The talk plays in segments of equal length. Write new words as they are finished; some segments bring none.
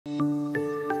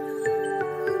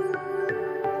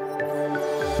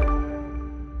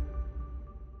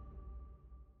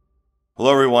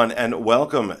Hello, everyone, and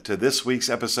welcome to this week's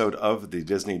episode of the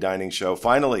Disney Dining Show.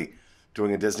 Finally,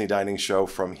 doing a Disney Dining Show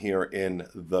from here in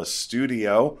the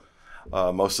studio.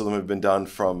 Most of them have been done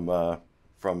from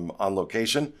on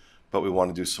location, but we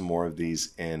want to do some more of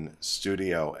these in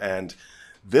studio. And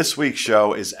this week's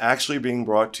show is actually being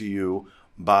brought to you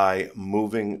by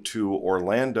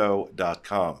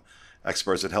movingtoorlando.com,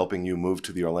 experts at helping you move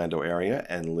to the Orlando area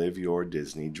and live your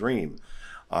Disney dream.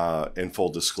 In full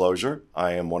disclosure,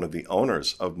 I am one of the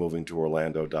owners of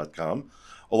movingtoorlando.com,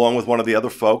 along with one of the other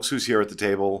folks who's here at the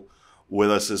table with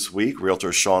us this week,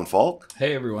 Realtor Sean Falk.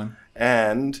 Hey, everyone.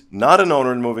 And not an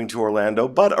owner in Moving to Orlando,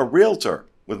 but a realtor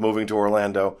with Moving to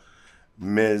Orlando,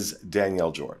 Ms.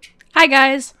 Danielle George. Hi,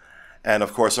 guys. And,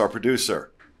 of course, our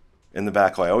producer in the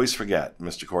back, who I always forget,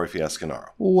 Mr. Corey Fiescanaro.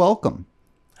 Welcome.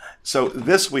 So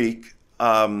this week,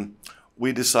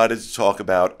 we decided to talk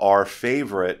about our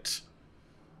favorite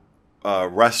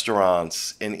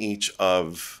restaurants in each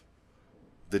of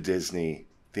the Disney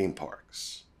theme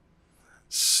parks.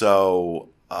 So,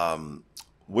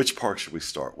 which park should we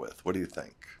start with? What do you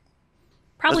think?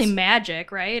 Probably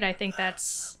Magic, right? I think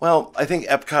that's... Well, I think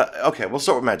Epcot... Okay, we'll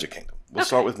start with Magic Kingdom. We'll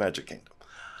start with Magic Kingdom.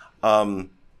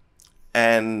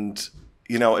 And,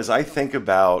 you know, as I think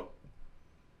about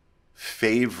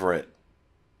favorite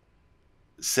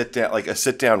sit-down, like a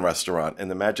sit-down restaurant in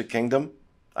the Magic Kingdom,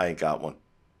 I ain't got one.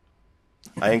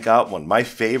 My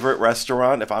favorite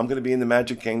restaurant, if I'm going to be in the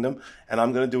Magic Kingdom and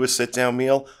I'm going to do a sit-down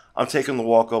meal, I'm taking the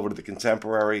walk over to the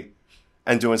Contemporary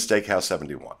and doing Steakhouse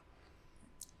 71.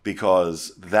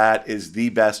 Because that is the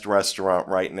best restaurant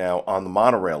right now on the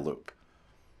monorail loop,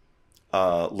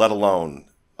 let alone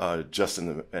just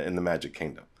in the Magic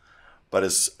Kingdom. But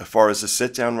as far as a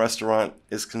sit-down restaurant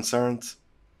is concerned,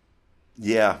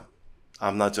 yeah,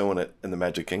 I'm not doing it in the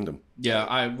Magic Kingdom.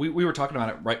 Yeah, we were talking about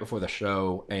it right before the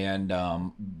show,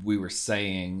 and we were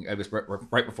saying, it was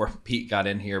right before Pete got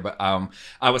in here, but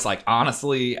I was like,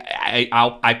 honestly,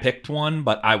 I picked one,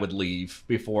 but I would leave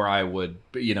before I would,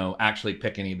 actually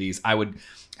pick any of these. I would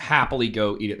happily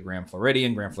go eat at the Grand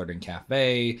Floridian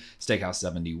Cafe, Steakhouse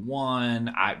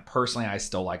 71. I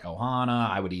still like Ohana.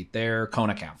 I would eat there.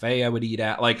 Kona Cafe I would eat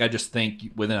at. Like, I just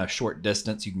think within a short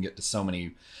distance, you can get to so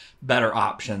many better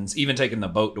options, even taking the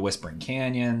boat to Whispering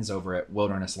Canyons over at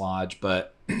Wilderness Lodge.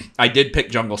 But I did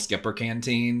pick Jungle Skipper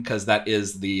Canteen because that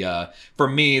is for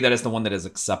me, that is the one that is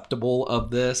acceptable of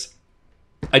this.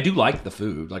 I do like the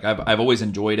food. Like, I've always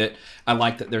enjoyed it. I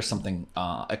like that there's something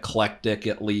eclectic,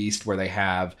 at least, where they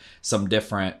have some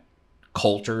different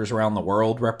cultures around the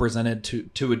world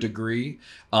represented to a degree.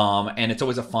 And it's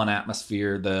always a fun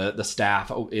atmosphere. The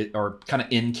staff are kind of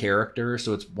in character,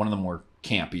 so it's one of the more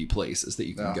campy places that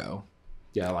you can go.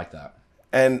 Yeah, I like that.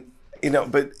 And,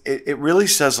 but it really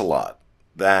says a lot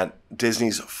that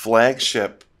Disney's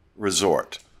flagship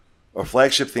resort or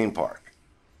flagship theme park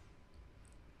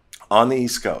on the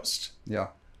East Coast. Yeah.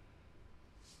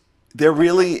 There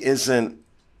really isn't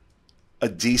a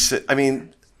decent, I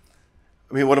mean,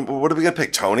 what are we going to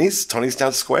pick? Tony's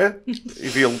Town Square?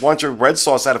 If you want your red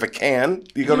sauce out of a can,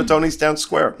 you go to Tony's Town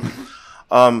Square.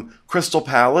 Crystal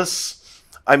Palace.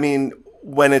 I mean,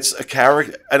 when it's a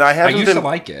character, and I used to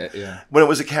like it, yeah. When it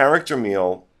was a character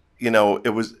meal,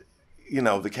 it was,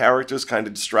 the characters kind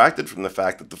of distracted from the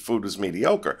fact that the food was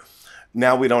mediocre.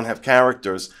 Now we don't have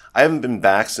characters. I haven't been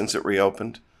back since it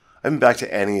reopened. I haven't been back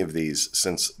to any of these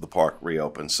since the park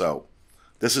reopened. So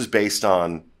this is based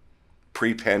on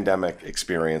pre-pandemic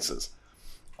experiences.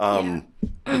 So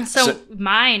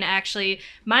mine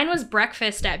was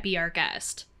breakfast at Be Our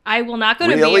Guest. I will not go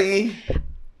to Really?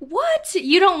 What?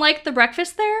 You don't like the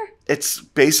breakfast there? It's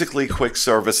basically quick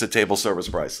service at table service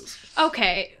prices.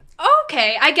 Okay,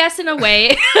 I guess in a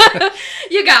way,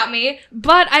 you got me.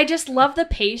 But I just love the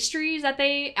pastries that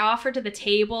they offer to the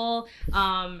table.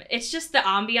 It's just the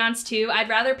ambiance too. I'd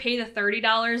rather pay the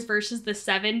 $30 versus the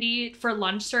 $70 for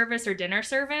lunch service or dinner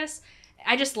service.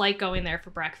 I just like going there for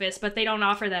breakfast, but they don't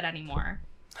offer that anymore.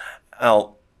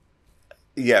 Well,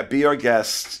 yeah, Be Our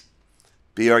Guest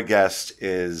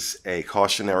is a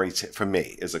cautionary, for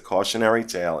me, is a cautionary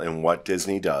tale in what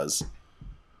Disney does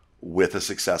with a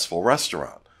successful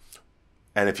restaurant.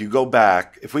 And if we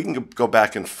can go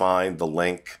back and find the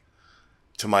link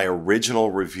to my original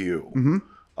review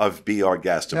of Be Our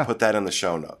Guest and put that in the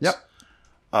show notes. Yep.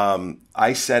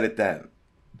 I said it then.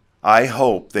 I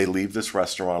hope they leave this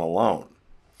restaurant alone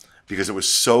because it was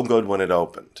so good when it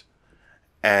opened.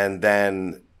 And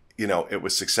then, it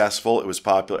was successful, it was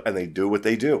popular, and they do what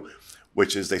they do,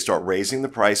 which is they start raising the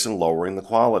price and lowering the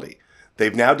quality.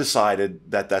 They've now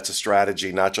decided that that's a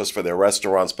strategy, not just for their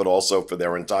restaurants, but also for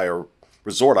their entire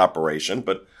resort operation.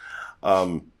 But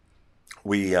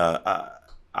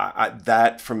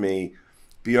that for me,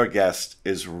 Be Our Guest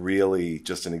is really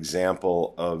just an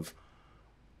example of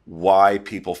why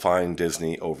people find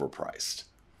Disney overpriced.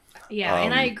 Yeah,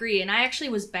 and I agree. And I actually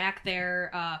was back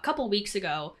there a couple weeks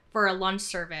ago for a lunch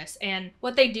service. And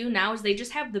what they do now is they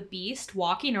just have the Beast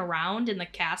walking around in the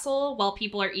castle while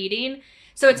people are eating.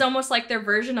 So it's almost like their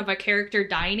version of a character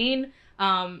dining.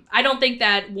 I don't think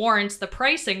that warrants the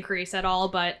price increase at all,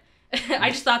 but I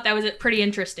just thought that was pretty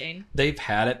interesting. They've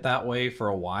had it that way for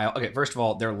a while. Okay, first of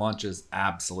all, their lunch is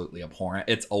absolutely abhorrent.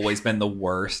 It's always been the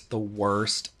worst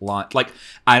lunch. Like,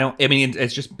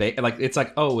 it's just, it's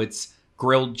like, oh, it's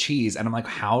grilled cheese. And I'm like,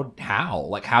 how?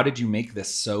 Like, how did you make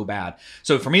this so bad?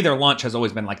 So for me, their lunch has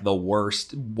always been like the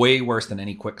worst, way worse than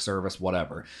any quick service,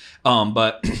 whatever.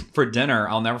 But for dinner,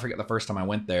 I'll never forget the first time I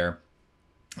went there.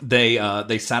 They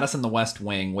sat us in the West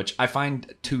Wing, which I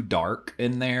find too dark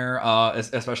in there,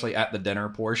 especially at the dinner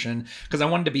portion, because I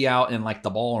wanted to be out in like the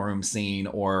ballroom scene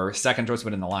or second choice,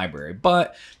 but in the library.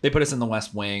 But they put us in the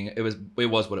West Wing. It was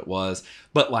what it was.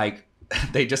 But like,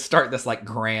 they just start this like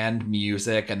grand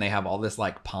music and they have all this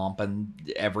like pomp and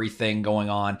everything going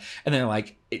on, and they're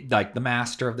like the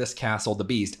master of this castle, the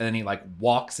Beast, and then he like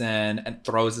walks in and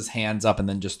throws his hands up and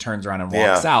then just turns around and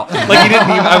walks out. Like, he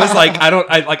didn't even, I was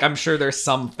like, I'm sure there's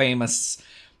some famous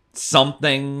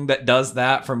something that does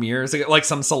that from years ago, like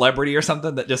some celebrity or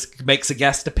something that just makes a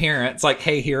guest appearance, like,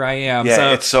 hey, here I am. Yeah,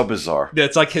 so it's so bizarre.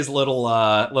 It's like his little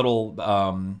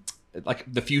like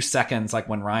the few seconds, like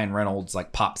when Ryan Reynolds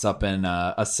like pops up in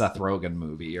a Seth Rogen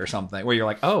movie or something, where you're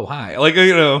like, oh, hi, like,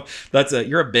 you know,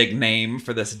 you're a big name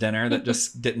for this dinner that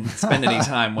just didn't spend any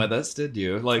time with us, did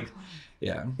you? Like,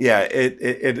 yeah,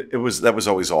 it was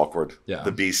always awkward. Yeah,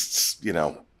 the Beast's, you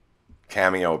know,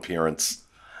 cameo appearance.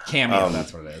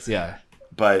 That's what it is. Yeah,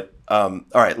 but all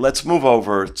right, let's move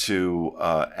over to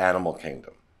Animal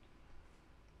Kingdom.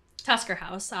 Tusker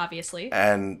House, obviously.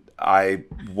 And I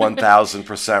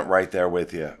 1,000% right there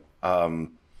with you.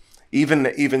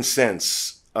 Even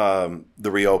since the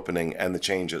reopening and the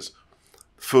changes,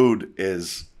 food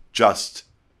is just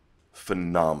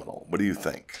phenomenal. What do you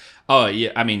think? Oh,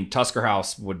 yeah. I mean, Tusker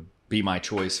House would be my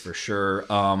choice for sure.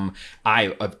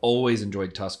 I've always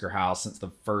enjoyed Tusker House since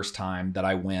the first time that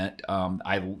I went.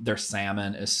 Their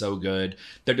salmon is so good.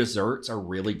 Their desserts are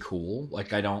really cool.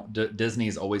 Like, Disney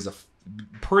is always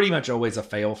pretty much always a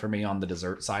fail for me on the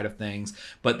dessert side of things,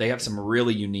 but they have some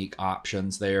really unique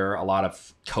options there. A lot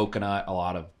of coconut, a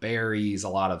lot of berries, a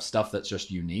lot of stuff that's just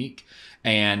unique.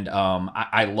 And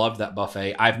I love that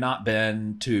buffet. I've not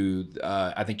been to,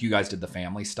 I think you guys did the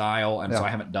family style, and so I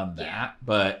haven't done that,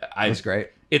 but it was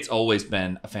great. It's always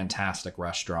been a fantastic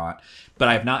restaurant, but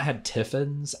I've not had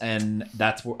Tiffin's, and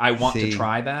that's where I want to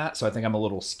try that. So I think I'm a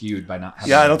little skewed by not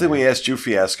having I don't think we asked you,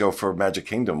 Fiasco, for Magic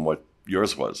Kingdom what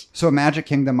yours was. So Magic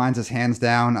Kingdom, mine's is hands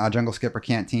down Jungle Skipper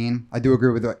Canteen. I do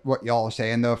agree with what y'all are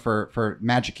saying, though, for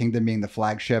Magic Kingdom being the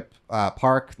flagship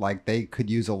park. Like, they could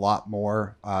use a lot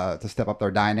more to step up their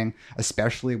dining,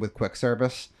 especially with quick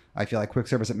service. I feel like quick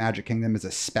service at Magic Kingdom is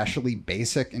especially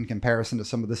basic in comparison to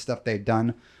some of the stuff they've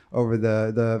done over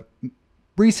the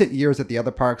recent years at the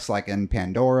other parks, like in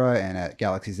Pandora and at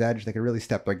Galaxy's Edge. They could really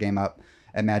step their game up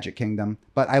at Magic Kingdom.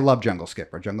 But I love Jungle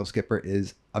Skipper. Jungle Skipper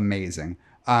is amazing.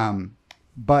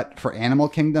 But for Animal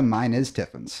Kingdom, mine is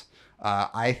Tiffin's.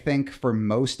 I think for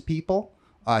most people,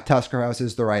 Tusker House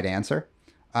is the right answer.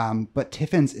 But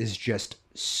Tiffin's is just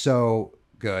so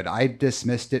good. I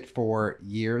dismissed it for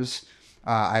years.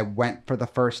 I went for the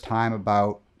first time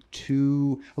about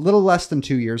a little less than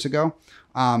 2 years ago.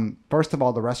 First of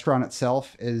all, the restaurant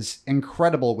itself is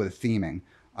incredible with theming.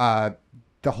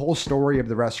 The whole story of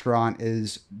the restaurant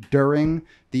is during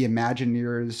the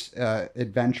Imagineers'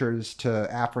 adventures to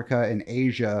Africa and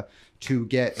Asia to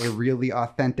get a really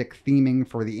authentic theming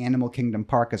for the Animal Kingdom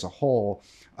park as a whole.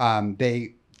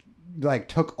 They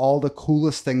took all the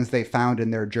coolest things they found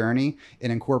in their journey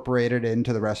and incorporated it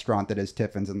into the restaurant that is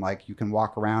Tiffin's. And you can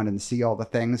walk around and see all the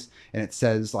things, and it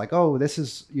says oh, this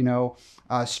is,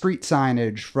 street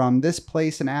signage from this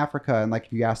place in Africa. And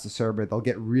if you ask the server, they'll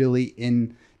get really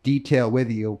in detail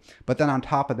with you. But then on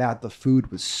top of that, the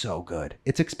food was so good.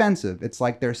 It's expensive. It's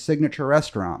like their signature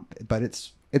restaurant, but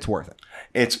it's worth it.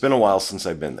 It's been a while since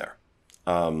I've been there.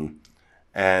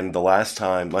 And the last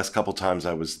couple times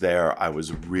I was there, I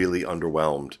was really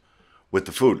underwhelmed with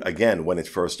the food. Again, when it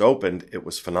first opened, it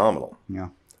was phenomenal. Yeah.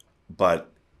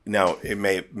 But now it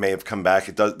may have come back.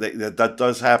 That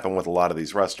does happen with a lot of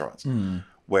these restaurants,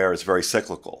 where it's very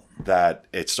cyclical. That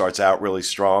it starts out really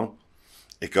strong,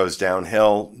 it goes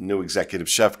downhill. New executive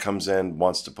chef comes in,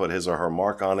 wants to put his or her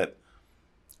mark on it,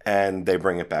 and they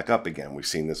bring it back up again. We've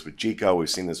seen this with Chico. We've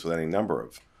seen this with any number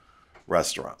of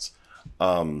restaurants.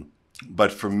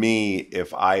 But for me,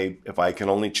 if I can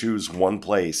only choose one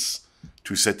place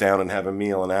to sit down and have a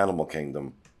meal in Animal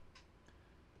Kingdom,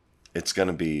 it's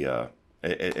gonna be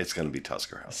it's gonna be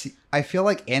Tusker House. See, I feel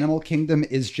like Animal Kingdom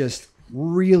is just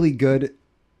really good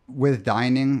with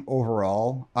dining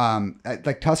overall.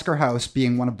 Like Tusker House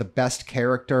being one of the best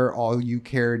character, all you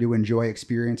care to enjoy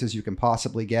experiences you can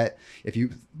possibly get. If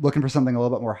you're looking for something a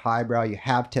little bit more highbrow, you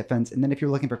have Tiffin's. And then if you're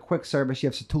looking for quick service, you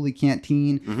have Satuli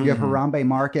Canteen, you have Harambe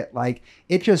Market. Like,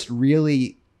 it just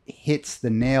really hits the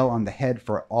nail on the head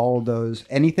for all those,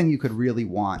 anything you could really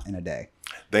want in a day.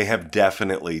 They have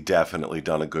definitely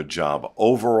done a good job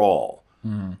overall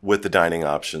with the dining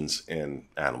options in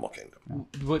Animal Kingdom.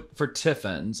 But for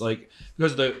Tiffin's, like,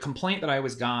 because the complaint that I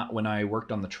always got when I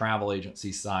worked on the travel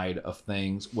agency side of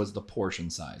things was the portion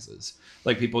sizes.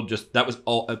 Like, people just, that was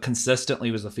all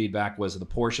consistently was the feedback, was the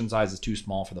portion size is too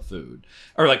small for the food,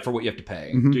 or like for what you have to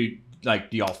pay.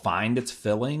 Do y'all find it's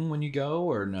filling when you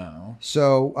go, or no?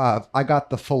 So I got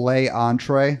the filet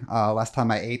entree last time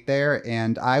I ate there,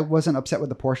 and I wasn't upset with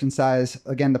the portion size.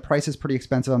 Again, the price is pretty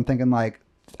expensive. I'm thinking like,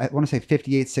 I want to say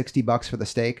 $58-$60 for the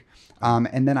steak.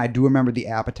 And then I do remember the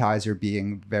appetizer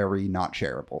being very not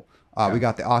shareable. We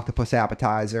got the octopus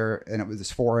appetizer, and it was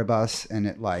just 4 of us, and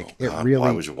it really.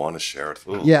 Why would you want to share it?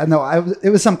 Ugh. Yeah, no, it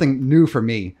was something new for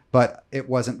me, but it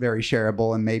wasn't very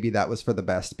shareable, and maybe that was for the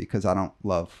best because I don't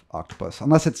love octopus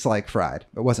unless it's like fried.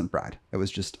 It wasn't fried; it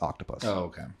was just octopus. Oh,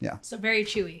 okay. Yeah. So very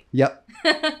chewy. Yep.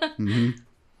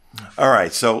 All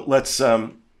right, so let's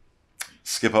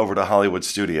skip over to Hollywood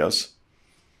Studios,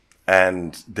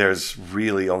 and there's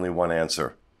really only one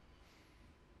answer.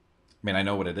 I mean, I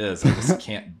know what it is. I just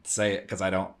can't say it because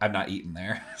I've not eaten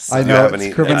there. So. I know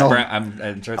it's criminal.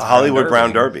 I'm sure it's Hollywood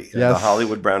Brown Derby. Yes. The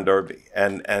Hollywood Brown Derby.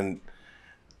 And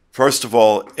first of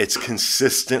all, it's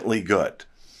consistently good.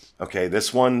 Okay,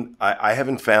 this one, I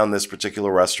haven't found this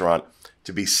particular restaurant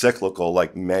to be cyclical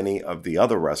like many of the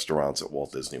other restaurants at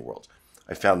Walt Disney World.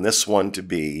 I found this one to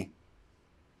be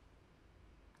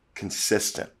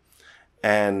consistent.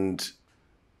 And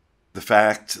the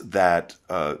fact that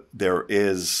there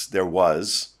was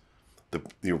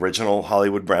the original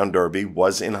Hollywood Brown Derby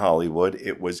was in Hollywood.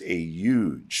 It was a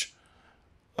huge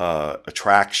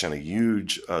attraction, a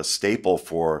huge staple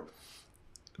for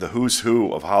the who's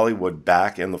who of Hollywood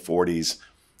back in the 40s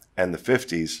and the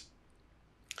 50s.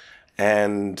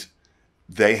 And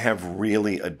they have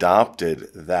really adopted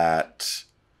that.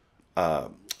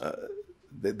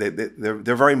 They're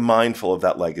very mindful of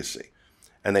that legacy.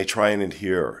 And they try and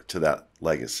adhere to that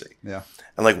legacy. Yeah.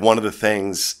 And like one of the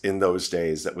things in those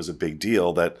days that was a big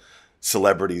deal, that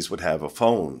celebrities would have a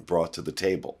phone brought to the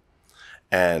table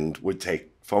and would take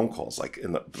phone calls, like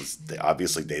in the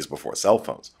obviously days before cell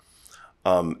phones.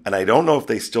 And I don't know if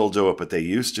they still do it, but they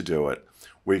used to do it,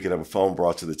 where you could have a phone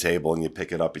brought to the table and you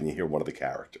pick it up and you hear one of the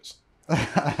characters.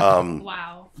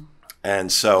 Wow.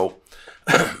 And so,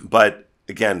 but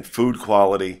again, food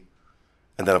quality,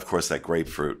 and then of course that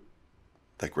grapefruit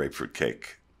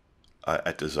cake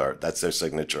at dessert. That's their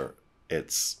signature.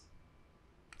 It's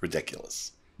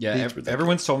ridiculous. Yeah, Ridiculous.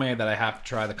 everyone's told me that I have to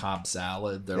try the Cobb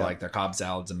salad. They're like, their Cobb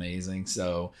salad's amazing.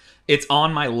 So it's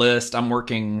on my list. I'm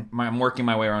working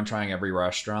my way around trying every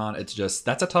restaurant. It's just,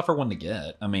 that's a tougher one to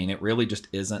get. I mean, it really just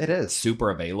isn't. It is super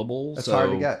available. It's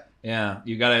hard to get. Yeah,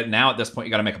 you gotta, now at this point,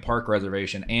 you gotta make a park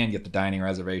reservation and get the dining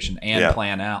reservation and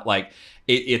plan out. Like,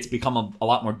 it's become a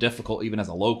lot more difficult, even as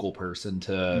a local person,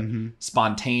 to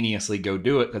spontaneously go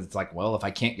do it, because it's like, well, if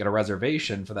I can't get a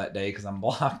reservation for that day because I'm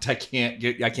blocked, I can't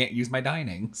use my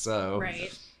dining. So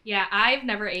right. Yeah, I've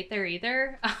never ate there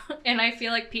either, and I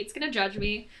feel like Pete's gonna judge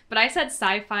me, but I said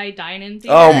sci-fi dine-in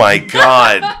theater. Oh my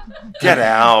God! Get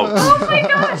out! Oh my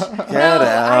gosh! Get out!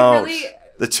 I really,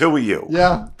 the two of you.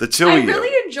 Yeah. The two of you. I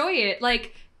really enjoy it.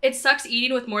 Like, it sucks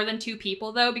eating with more than 2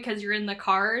 people, though, because you're in the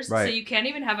cars, so you can't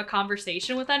even have a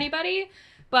conversation with anybody.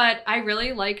 But I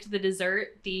really liked the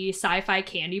dessert, the sci-fi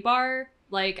candy bar.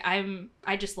 Like,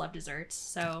 I just love desserts,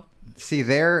 so. See,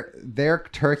 their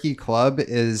turkey club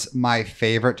is my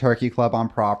favorite turkey club on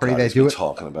property. God, they do it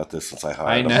talking about this since I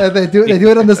hired them. know. They do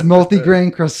it on this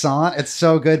multi-grain croissant. It's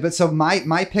so good. But so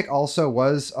my pick also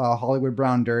was Hollywood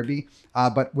Brown Derby,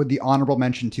 but with the honorable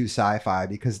mention to sci-fi,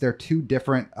 because they're 2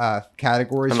 different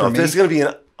categories. I don't know if there's going to be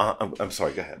an. I'm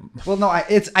sorry. Go ahead. Well, no,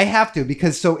 I have to,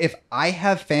 because so if I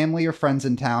have family or friends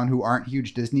in town who aren't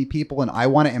huge Disney people and I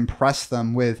want to impress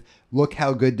them with, look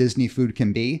how good Disney food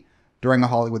can be, during a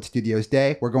Hollywood Studios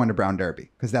day, we're going to Brown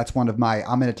Derby because that's one of my.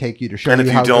 I'm going to take you to show And you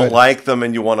if how you don't good. like them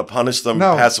and you want to punish them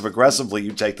No. passive aggressively,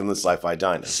 you take them to Sci-Fi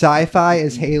Dine. Sci-Fi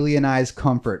is Haley and I's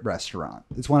comfort restaurant.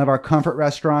 It's one of our comfort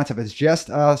restaurants. If it's just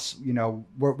us,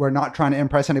 we're not trying to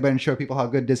impress anybody and show people how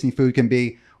good Disney food can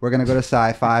be. We're going to go to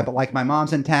Sci-Fi. But like my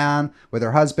mom's in town with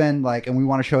her husband, and we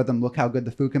want to show them, look how good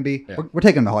the food can be. Yeah. We're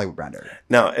taking them to Hollywood Brown Derby.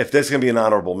 Now, if there's going to be an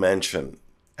honorable mention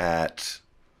at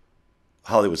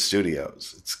Hollywood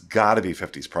Studios, it's got to be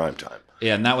 50s Primetime.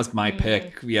 Yeah, and that was my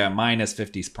pick. Yeah, mine is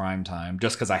 50s Primetime,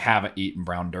 just because I haven't eaten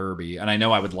Brown Derby. And I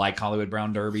know I would like Hollywood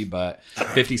Brown Derby, but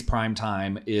 50s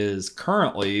Primetime is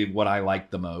currently what I like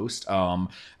the most.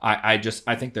 I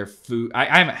think their food, I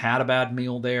haven't had a bad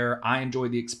meal there. I enjoy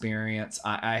the experience.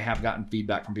 I have gotten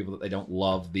feedback from people that they don't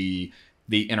love the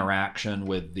interaction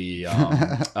with the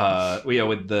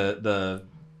with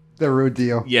The rude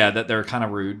deal. yeah, that they're kind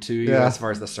of rude to you Yeah. as far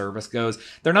as the service goes.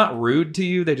 They're not rude to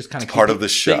you. They just kind of part of the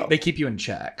show. They keep you in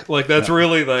check. Like that's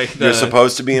really like You're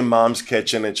supposed to be in Mom's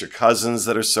kitchen. It's your cousins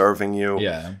that are serving you.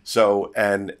 Yeah. So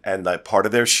and that part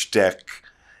of their shtick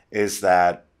is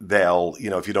that they'll,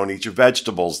 if you don't eat your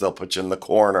vegetables, they'll put you in the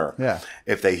corner. Yeah.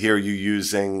 If they hear you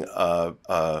using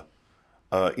a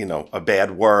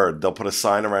bad word, they'll put a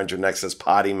sign around your neck that says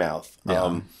potty mouth.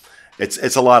 Yeah.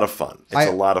 It's a lot of fun. It's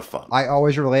a lot of fun. I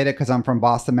always relate it because I'm from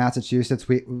Boston, Massachusetts.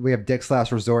 We have Dick's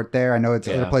Last Resort there. I know it's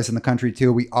other place in the country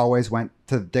too. We always went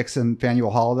to Dick's in Faneuil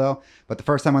Hall though. But the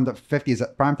first time on the 50s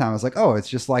at Primetime, I was like, oh, it's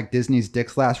just like Disney's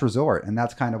Dick's Last Resort. And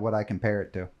that's kind of what I compare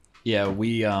it to. Yeah,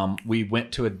 we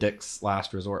went to a Dick's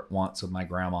Last Resort once with my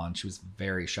grandma, and she was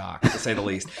very shocked, to say the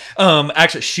least.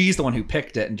 Actually, she's the one who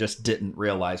picked it and just didn't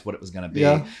realize what it was going to be.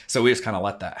 Yeah. So we just kind of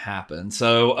let that happen.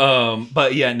 So,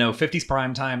 but yeah, no, 50s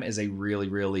Primetime is a really,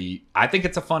 really, I think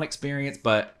it's a fun experience,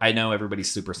 but I know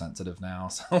everybody's super sensitive now.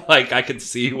 So like I could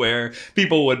see where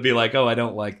people would be like, oh, I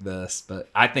don't like this, but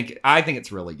I think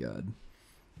it's really good.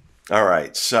 All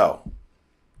right, so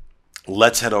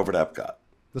let's head over to Epcot.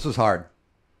 This was hard.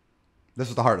 This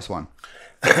was the hardest one.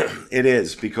 It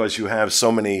is because you have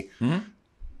so many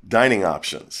dining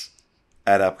options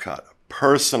at Epcot.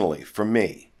 Personally, for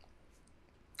me,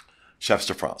 Chefs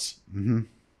de France.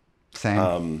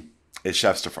 Same. Is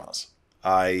Chefs de France.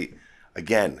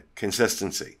 Again,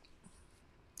 consistency.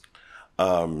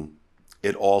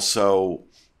 It also,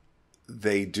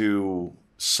 they do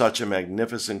such a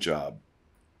magnificent job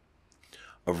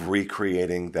of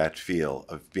recreating that feel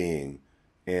of being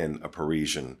in a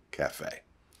Parisian cafe.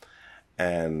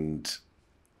 And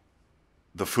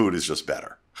the food is just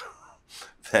better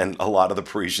than a lot of the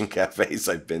Parisian cafes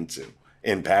I've been to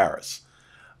in Paris.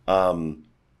 And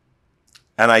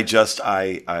I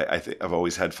think I've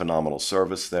always had phenomenal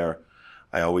service there.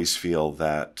 I always feel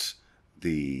that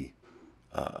the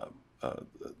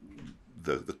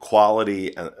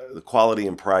quality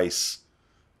and price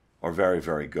are very,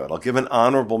 very good. I'll give an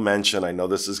honorable mention. I know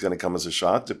this is going to come as a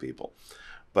shock to people,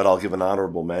 but I'll give an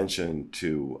honorable mention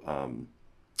to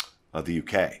the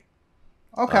UK.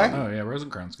 Okay. Oh yeah, Rose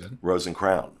and Crown's good. Rose and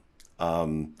Crown,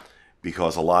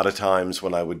 because a lot of times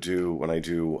when I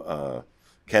do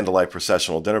candlelight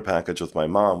processional dinner package with my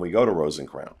mom, we go to Rose and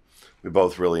Crown. We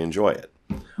both really enjoy it.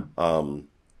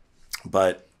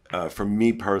 But for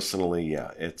me personally,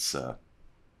 yeah, it's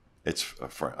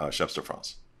Chefs de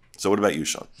France. So what about you,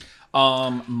 Sean?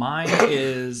 Mine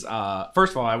is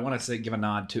first of all, I want to give a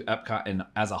nod to Epcot and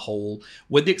as a whole,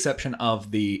 with the exception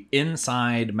of the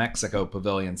inside Mexico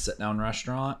Pavilion sit-down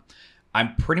restaurant. I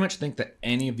pretty much think that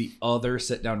any of the other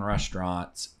sit-down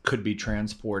restaurants could be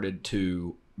transported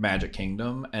to Magic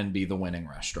Kingdom and be the winning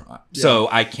restaurant. Yeah. So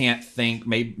I can't think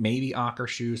maybe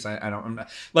Akershus. I don't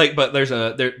like, but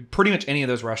there pretty much any of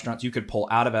those restaurants you could pull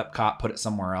out of Epcot, put it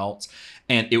somewhere else,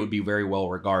 and it would be very well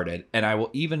regarded. And I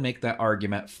will even make that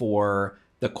argument for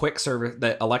the quick service,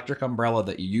 the electric umbrella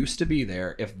that used to be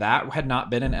there. If that had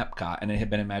not been in Epcot and it had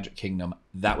been in Magic Kingdom,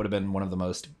 that would have been one of the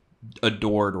most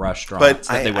adored restaurants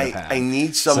that they would have had. I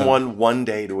need someone one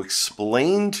day to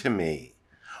explain to me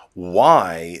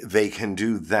why they can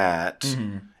do that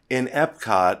in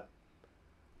Epcot,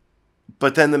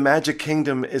 but then the Magic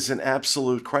Kingdom is an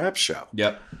absolute crap show.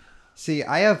 Yep. See,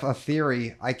 I have a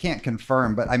theory. I can't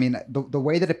confirm, but I mean, the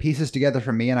way that it pieces together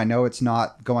for me, and I know it's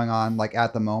not going on like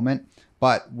at the moment,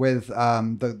 but with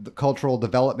the cultural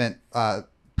development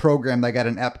program they got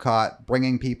in Epcot,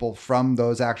 bringing people from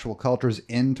those actual cultures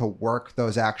in to work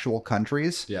those actual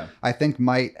countries, I think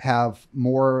might have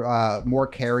more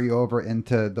carryover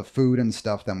into the food and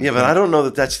stuff than we but I don't know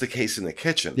that that's the case in the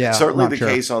kitchen. Yeah, it's certainly not the sure.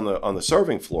 case on the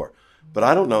serving floor, but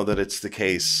I don't know that it's the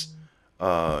case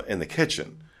in the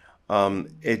kitchen.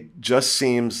 It just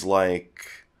seems like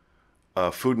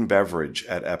food and beverage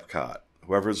at Epcot.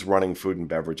 Whoever's running food and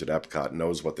beverage at Epcot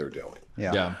knows what they're doing.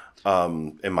 Yeah.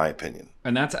 In my opinion.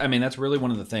 And that's really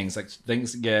one of the things. Like,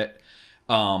 things get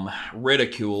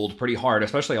ridiculed pretty hard,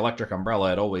 especially Electric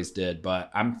Umbrella. It always did,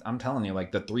 but I'm telling you,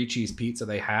 like, the 3 cheese pizza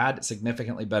they had,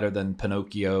 significantly better than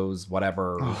Pinocchio's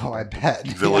whatever. Oh, I bet.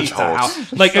 Village Pizza House.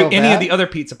 House. Like, So any bad? of the other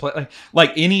pizza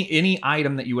like any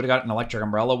item that you would have got in Electric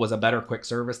Umbrella was a better quick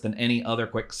service than any other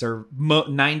quick serve.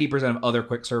 90% of other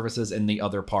quick services in the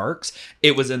other parks,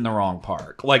 it was in the wrong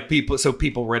park. Like,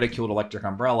 people ridiculed Electric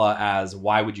Umbrella as,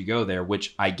 why would you go there?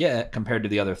 Which I get compared to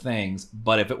the other things,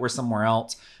 but if it were somewhere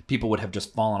else, people would have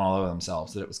just fallen all over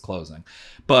themselves that it was closing.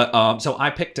 But so I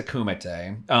picked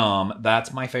Takumite.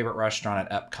 That's my favorite restaurant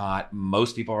at Epcot.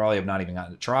 Most people probably have not even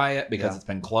gotten to try it because it's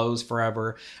been closed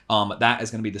forever. That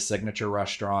is going to be the signature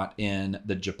restaurant in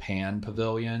the Japan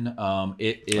Pavilion.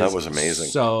 It is That was amazing.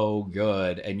 So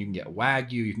good, and you can get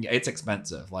Wagyu. It's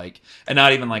expensive, like, and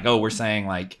not even like, oh, we're saying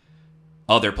like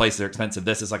other places are expensive.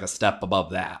 This is like a step above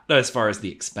that as far as the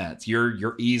expense.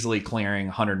 You're easily clearing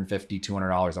 $150,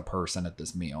 $200 a person at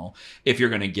this meal if you're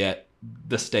going to get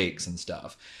the steaks and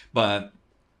stuff. But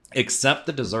except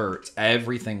the desserts,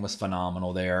 everything was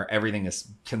phenomenal there. Everything is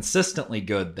consistently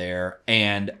good there,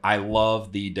 and I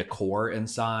love the decor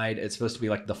inside. It's supposed to be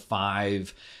like the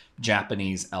 5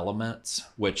 Japanese elements,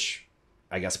 which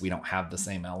I guess we don't have the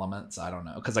same elements. I don't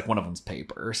know. Because like one of them's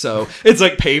paper. So it's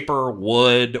like paper,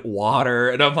 wood, water.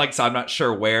 And I'm like, so I'm not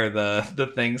sure where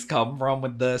the things come from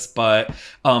with this. But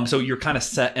so you're kind of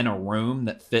set in a room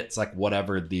that fits like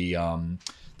whatever the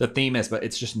theme is. But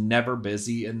it's just never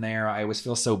busy in there. I always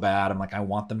feel so bad. I'm like, I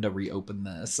want them to reopen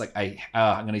this. Like I'm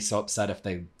going to be so upset if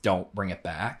they don't bring it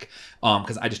back.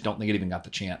 Because I just don't think it even got the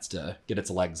chance to get its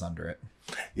legs under it.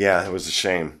 Yeah, it was a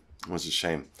shame. It was a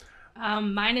shame.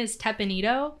 Mine is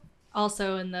Teppanydo,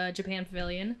 also in the Japan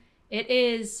Pavilion. It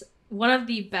is one of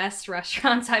the best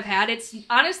restaurants I've had. It's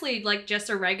honestly like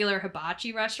just a regular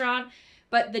hibachi restaurant,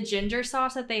 but the ginger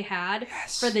sauce that they had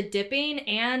for the dipping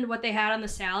and what they had on the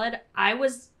salad, I'm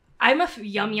a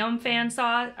Yum Yum fan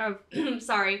sauce.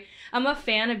 Sorry, I'm a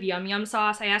fan of Yum Yum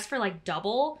sauce. I asked for like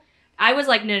double. I was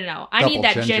like, no, I Double need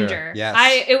that ginger. ginger.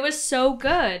 Yes. It was so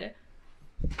good.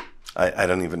 I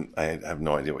have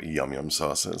no idea what Yum Yum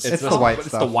sauce is. It's the white It's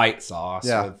stuff. the white sauce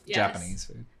with Yes. Japanese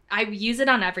food. I use it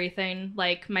on everything,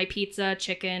 like my pizza,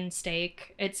 chicken,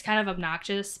 steak. It's kind of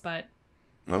obnoxious, but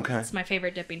Okay. it's my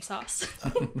favorite dipping sauce.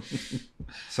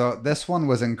 So this one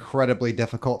was incredibly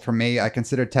difficult for me. I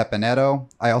considered Teppanydo.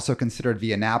 I also considered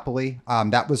Via Napoli.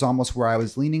 That was almost where I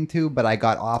was leaning to, but I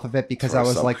got off of it because I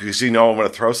was like, because you know I'm going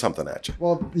to throw something at you.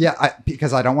 well, yeah,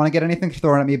 because I don't want to get anything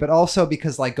thrown at me, but also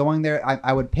because like going there,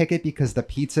 I would pick it because the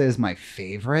pizza is my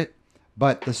favorite,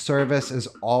 but the service is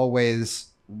always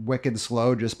wicked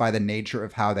slow just by the nature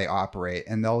of how they operate.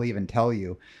 And they'll even tell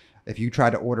you, if you try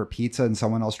to order pizza and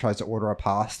someone else tries to order a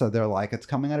pasta, they're like, it's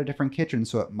coming out of different kitchens,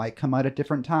 so it might come out at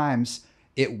different times.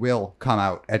 It will come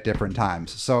out at different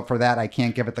times. So for that, I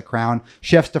can't give it the crown.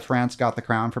 Chefs de France got the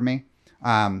crown for me.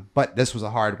 But this was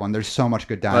a hard one. There's so much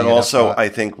good dining. But also, I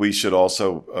think we should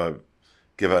also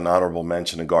give an honorable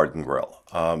mention to Garden Grill.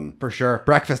 For sure.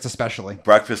 Breakfast especially.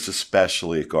 Breakfast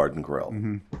especially at Garden Grill.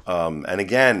 Mm-hmm. And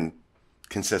again,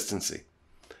 consistency.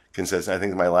 I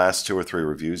think my last 2 or 3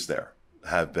 reviews there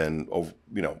have been,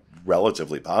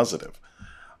 relatively positive.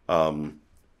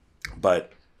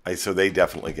 But so they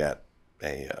definitely get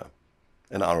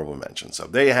an honorable mention. So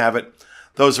there you have it.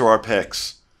 Those are our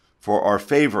picks for our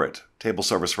favorite table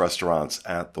service restaurants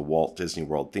at the Walt Disney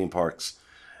World theme parks.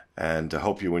 And I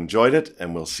hope you enjoyed it.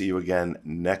 And we'll see you again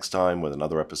next time with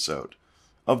another episode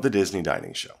of the Disney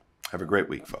Dining Show. Have a great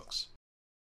week, folks.